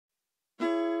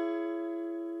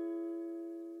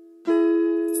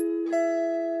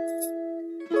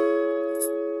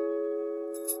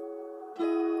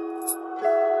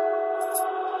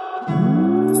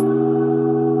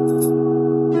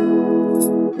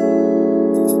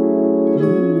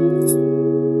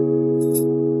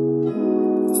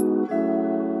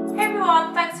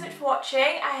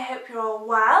all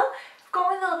well. I've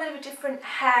gone with a little bit of a different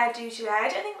hairdo today. I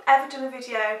don't think I've ever done a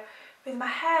video with my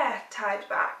hair tied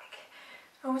back.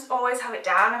 I always have it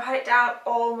down. I've had it down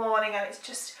all morning and it's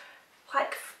just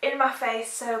like in my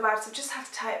face so bad, so I just have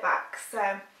to tie it back. So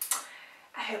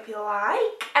I hope you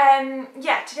like.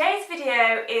 Yeah, today's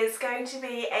video is going to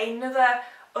be another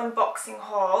unboxing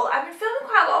haul. I've been filming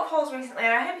quite a lot of hauls recently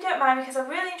and I hope you don't mind because I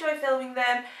really enjoy filming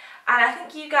them and I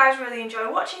think you guys really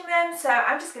enjoy watching them, so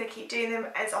I'm just going to keep doing them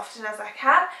as often as I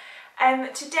can.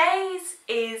 Today's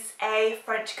is a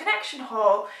French Connection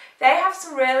haul. They have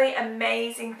some really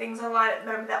amazing things online at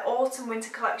the moment. Their autumn winter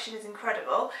collection is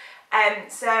incredible.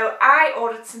 So I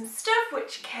ordered some stuff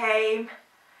which came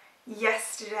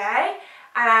yesterday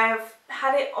and I've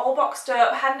had it all boxed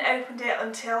up. I hadn't opened it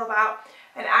until about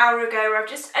an hour ago where I've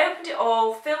just opened it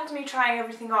all, filmed me trying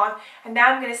everything on, and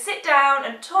now I'm going to sit down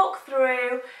and talk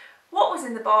through what was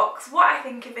in the box, what I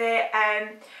think of it,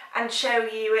 and show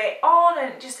you it on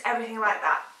and just everything like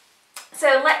that.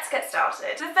 So let's get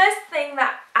started. The first thing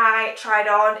that I tried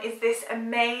on is this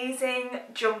amazing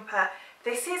jumper.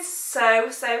 This is so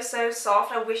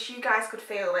soft. I wish you guys could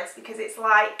feel this because it's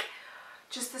like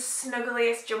just the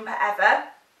snuggliest jumper ever.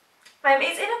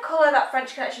 It's in a colour that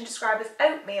French Connection described as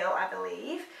oatmeal, I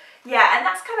believe. Yeah, and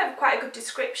that's kind of quite a good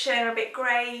description, a bit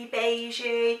grey,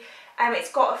 beigey.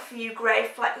 It's got a few grey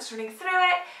flecks running through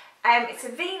it. It's a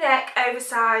V-neck,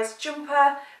 oversized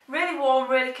jumper, really warm,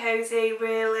 really cosy,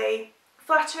 really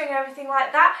flattering and everything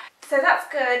like that. So that's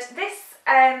good. This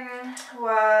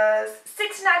was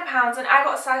 £69 and I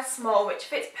got a size small, which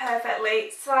fits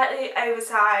perfectly, slightly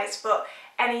oversized, but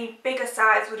any bigger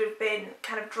size would have been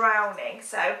kind of drowning.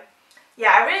 So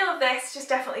yeah, I really love this. Just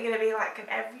definitely going to be like an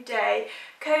everyday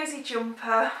cozy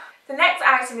jumper. The next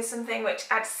item is something which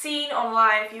I'd seen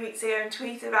online a few weeks ago and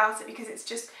tweeted about it because it's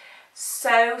just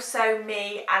so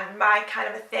me and my kind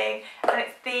of a thing, and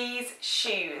it's these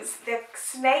shoes, the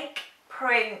snake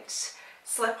print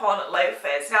slip-on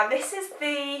loafers. Now this is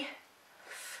the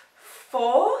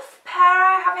fourth pair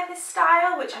I have in this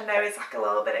style, which I know is like a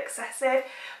little bit excessive,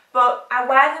 but I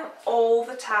wear them all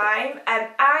the time and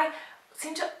I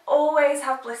seem to always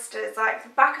have blisters. Like the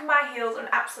back of my heels are an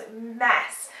absolute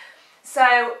mess.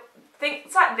 So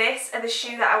things like this are the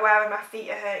shoe that I wear when my feet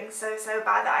are hurting so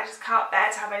bad that I just can't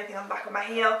bear to have anything on the back of my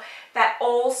heel. They're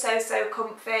all so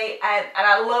comfy and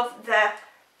I love the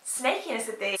snakiness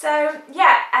of these. So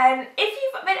yeah, if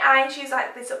you've been eyeing shoes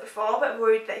like this up before but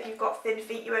worried that if you've got thin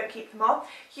feet you won't keep them on,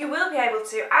 you will be able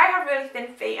to. I have really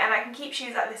thin feet and I can keep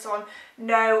shoes like this on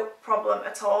no problem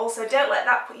at all, so don't let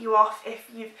that put you off if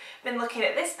you've been looking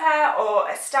at this pair or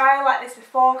a style like this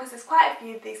before, because there's quite a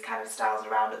few of these kind of styles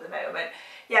around at the moment.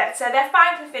 Yeah, so they're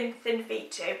fine for thin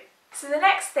feet too. So the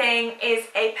next thing is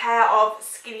a pair of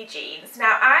skinny jeans.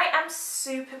 Now I am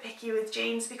super picky with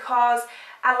jeans because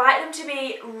I like them to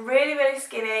be really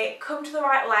skinny, come to the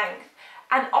right length,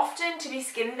 and often to be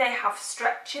skinny they have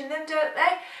stretch in them, don't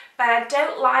they? But I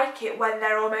don't like it when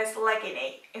they're almost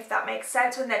legginy, if that makes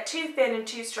sense. When they're too thin and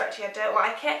too stretchy, I don't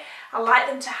like it. I like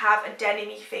them to have a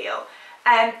denim-y feel.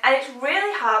 And it's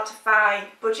really hard to find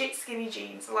budget skinny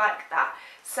jeans like that.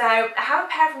 So I have a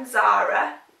pair from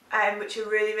Zara, which are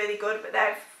really good, but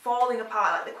they're falling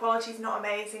apart, like the quality's not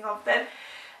amazing of them.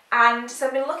 And so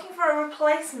I've been looking for a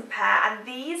replacement pair and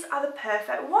these are the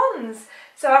perfect ones.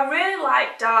 So I really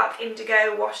like dark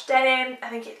indigo wash denim. I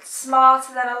think it's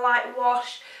smarter than a light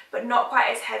wash but not quite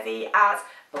as heavy as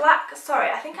black. Sorry,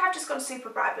 I think I've just gone super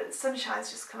bright but the sunshine's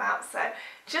just come out, so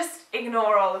just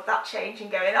ignore all of that changing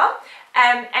going on.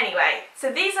 Anyway,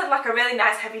 so these are like a really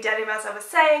nice heavy denim, as I was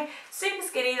saying, super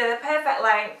skinny, they're the perfect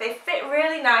length, they fit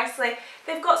really nicely.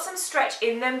 They've got some stretch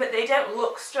in them but they don't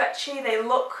look stretchy, they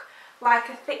look like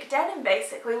a thick denim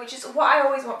basically, which is what I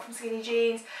always want from skinny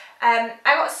jeans. I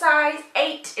got size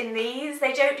 8 in these.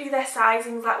 They don't do their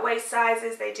sizings like waist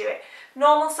sizes, they do it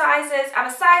normal sizes. I'm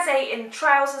a size 8 in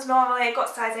trousers normally, I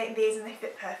got size 8 in these and they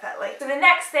fit perfectly. So the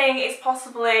next thing is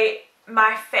possibly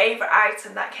my favourite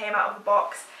item that came out of the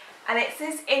box, and it's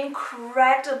this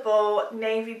incredible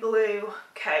navy blue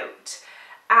coat.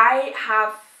 I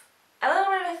have a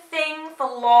little bit of a thing for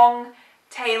long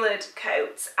tailored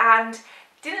coats and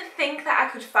didn't think that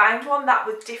I could find one that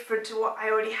was different to what I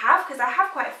already have, because I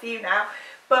have quite a few now,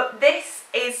 but this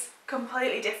is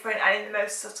completely different and in the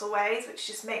most subtle ways, which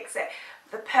just makes it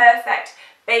the perfect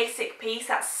basic piece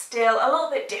that's still a little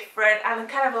bit different and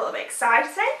kind of a little bit exciting.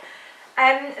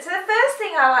 So the first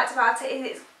thing I liked about it is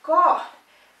it's got,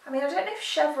 I mean, I don't know if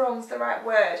chevron's the right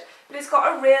word, but it's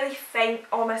got a really faint,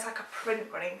 almost like a print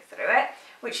running through it,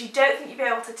 which you don't think you'd be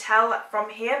able to tell from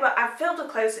here, but I've filmed a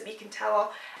close-up, you can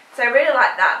tell So I really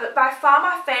like that, but by far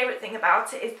my favourite thing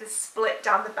about it is the split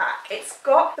down the back. It's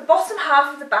got, the bottom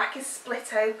half of the back is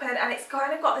split open, and it's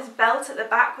kind of got this belt at the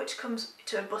back which comes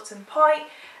to a button point.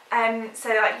 So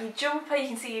like your jumper, you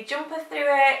can see your jumper through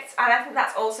it, and I think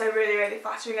that's also really, really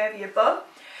flattering over your bum.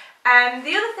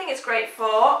 The other thing it's great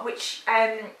for, which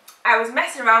I was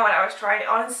messing around when I was trying it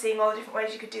on and seeing all the different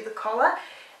ways you could do the collar,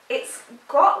 it's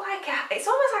got like a, it's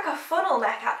almost like a funnel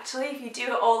neck actually. If you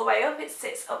do it all the way up, it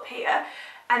sits up here.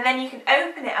 And then you can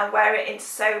open it and wear it in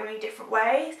so many different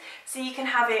ways. So you can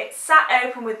have it sat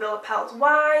open with the lapels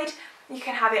wide, you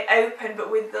can have it open but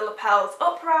with the lapels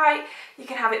upright, you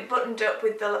can have it buttoned up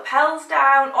with the lapels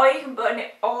down, or you can button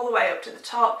it all the way up to the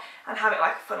top and have it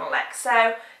like a funnel neck.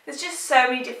 So there's just so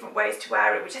many different ways to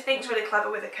wear it, which I think is really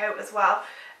clever with a coat as well,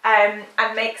 and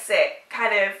makes it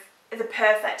kind of the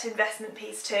perfect investment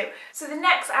piece too. So the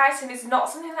next item is not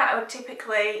something that I would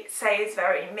typically say is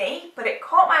very me, but it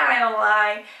caught my eye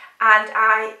online and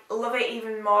I love it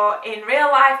even more in real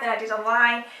life than I did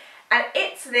online. And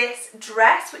it's this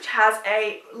dress which has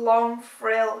a long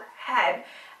frill hem,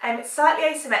 and it's slightly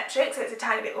asymmetric, so it's a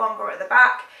tiny bit longer at the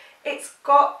back. It's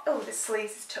got, oh, the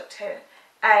sleeves is tucked here.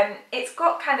 It's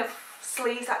got kind of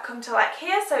sleeves that come to like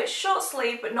here, so it's short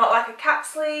sleeve but not like a cap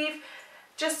sleeve,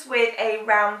 just with a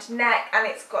round neck, and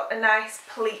it's got a nice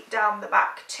pleat down the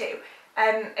back too.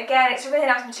 Again, it's a really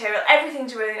nice material.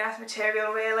 Everything's a really nice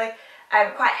material really.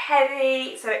 Quite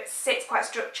heavy, so it sits quite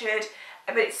structured,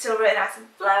 but it's still really nice and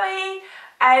flowy.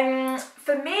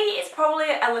 For me, it's probably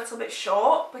a little bit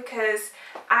short because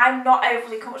I'm not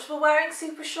overly comfortable wearing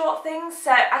super short things,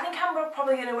 so I think I'm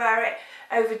probably going to wear it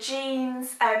over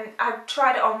jeans. I've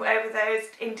tried it on over those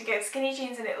indigo skinny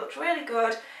jeans and it looked really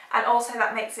good, and also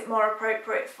that makes it more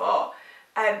appropriate for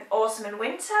autumn and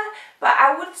winter. But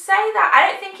I would say that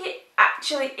I don't think it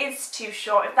actually is too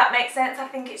short, if that makes sense. I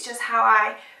think it's just how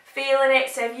I feel in it.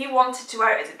 So if you wanted to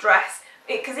wear it as a dress,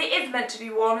 because it is meant to be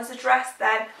worn as a dress,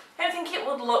 then I don't think it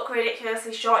would look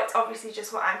ridiculously short. It's obviously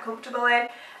just what I'm comfortable in.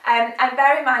 And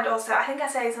bear in mind also, I think I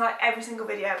say this in like every single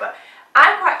video, but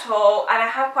I'm quite tall and I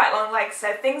have quite long legs,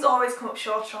 so things always come up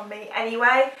shorter on me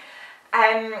anyway.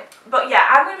 But yeah,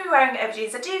 I'm going to be wearing it over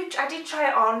jeans. I did try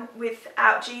it on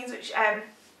without jeans, which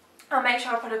I'll make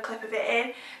sure I put a clip of it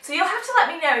in. So you'll have to let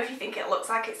me know if you think it looks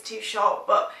like it's too short,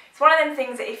 but it's one of them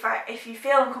things that if you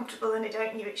feel uncomfortable and it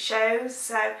don't you, it shows.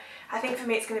 So I think for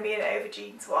me it's going to be an over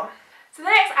jeans one. So the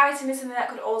next item is something that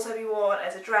could also be worn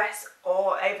as a dress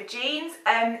or over jeans.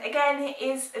 Again, it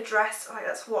is a dress, like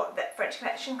that's what the French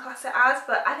Connection class it as,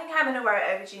 but I think I'm going to wear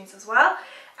it over jeans as well.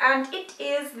 And it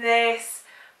is this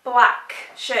black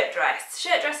shirt dress.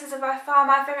 Shirt dresses are by far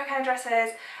my favourite kind of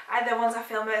dresses. They're the ones I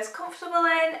feel most comfortable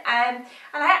in, and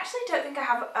I actually don't think I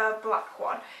have a black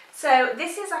one. So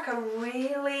this is like a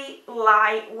really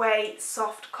lightweight,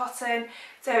 soft cotton.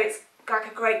 So it's like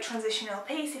a great transitional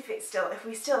piece if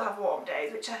we still have warm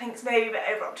days, which I think is maybe a bit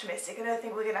over optimistic. I don't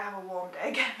think we're going to have a warm day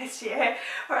again this year,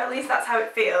 or at least that's how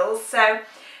it feels. So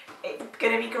it's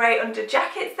going to be great under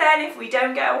jackets then if we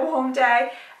don't get a warm day.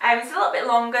 It's a little bit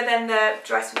longer than the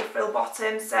dress with the frill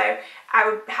bottom, so I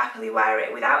would happily wear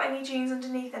it without any jeans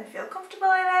underneath and feel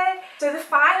comfortable in it. So the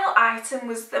final item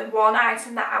was the one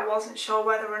item that I wasn't sure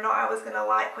whether or not I was going to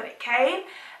like when it came,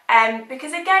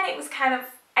 because again it was kind of,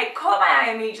 it caught my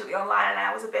eye immediately online and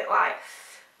I was a bit like,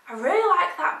 I really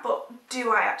like that, but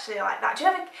do I actually like that? Do you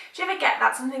ever get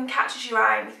that? Something catches your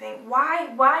eye and you think, why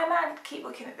am I keep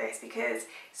looking at this? Because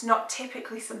it's not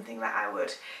typically something that I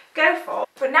would go for.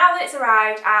 But now that it's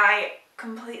arrived, I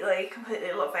completely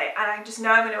love it, and I just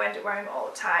know I'm going to end up wearing it all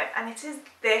the time. And it is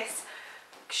this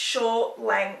short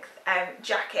length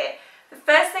jacket. The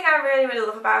first thing I really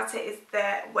love about it is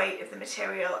the weight of the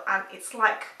material, and it's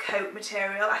like coat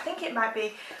material. I think it might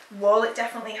be wool. It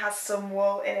definitely has some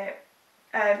wool in it.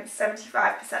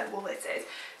 75% wool it is.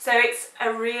 So it's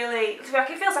a really, it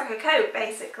feels like a coat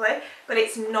basically, but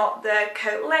it's not the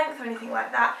coat length or anything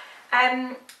like that.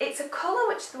 It's a colour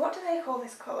which, what do they call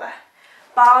this colour?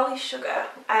 Barley sugar.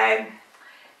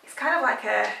 It's kind of like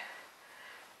a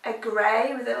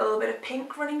grey with a little bit of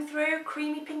pink running through,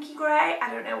 creamy pinky grey.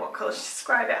 I don't know what colour to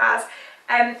describe it as.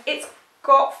 It's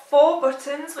got 4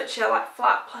 buttons which are like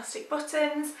flat plastic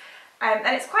buttons.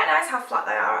 And it's quite nice how flat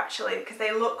they are actually, because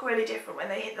they look really different when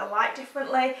they hit the light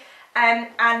differently,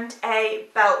 and a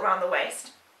belt around the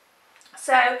waist.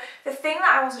 So the thing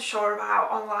that I wasn't sure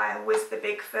about online was the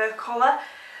big fur collar,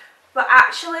 but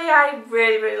actually I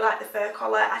really like the fur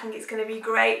collar. I think it's going to be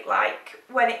great like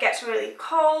when it gets really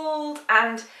cold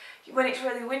and when it's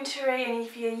really wintry, and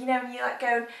if you're like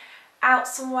going out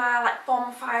somewhere like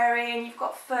bonfiring and you've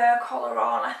got fur collar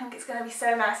on, I think it's going to be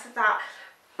so nice with that.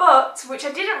 but, which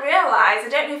I didn't realise, I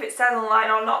don't know if it says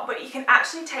online or not, but you can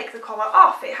actually take the collar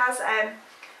off. It has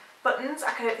buttons.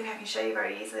 I don't think I can show you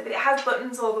very easily, but it has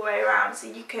buttons all the way around, so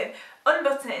you can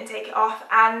unbutton it and take it off,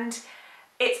 and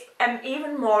it's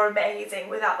even more amazing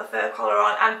without the fur collar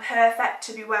on, and perfect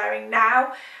to be wearing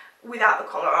now without the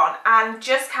collar on, and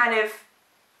just kind of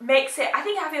makes it, I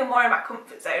think I feel more in my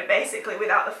comfort zone basically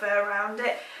without the fur around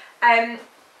it.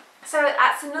 So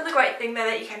that's another great thing there,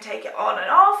 that you can take it on and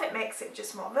off. It makes it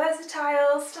just more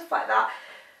versatile, stuff like that.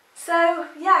 So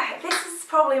yeah, this is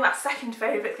probably my second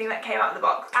favourite thing that came out of the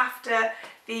box after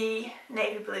the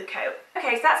navy blue coat.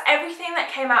 Okay, so that's everything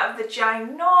that came out of the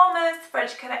ginormous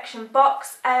French Connection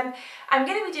box. I'm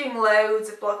going to be doing loads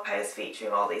of blog posts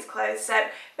featuring all these clothes, so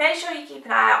make sure you keep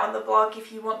an eye out on the blog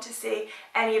if you want to see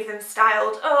any of them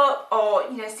styled up, or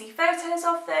you know, see photos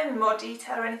of them in more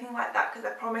detail or anything like that, because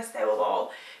I promise they will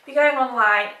all be going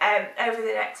online over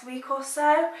the next week or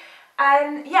so.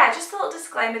 Yeah, just a little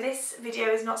disclaimer, this video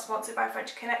is not sponsored by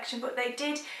French Connection, but they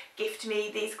did gift me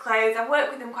these clothes. I've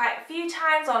worked with them quite a few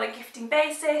times on a gifting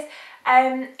basis.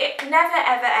 It never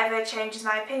ever changes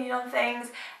my opinion on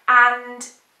things, and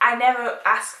I never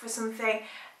ask for something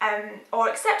or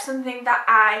accept something that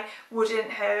I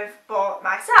wouldn't have bought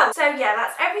myself. So yeah,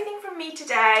 that's everything from me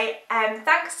today.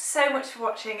 Thanks so much for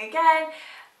watching again.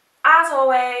 As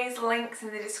always, links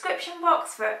in the description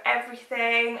box for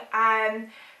everything.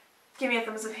 Give me a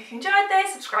thumbs up if you enjoyed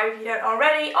this, subscribe if you don't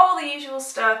already, all the usual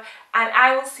stuff, and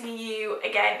I will see you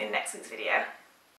again in next week's video.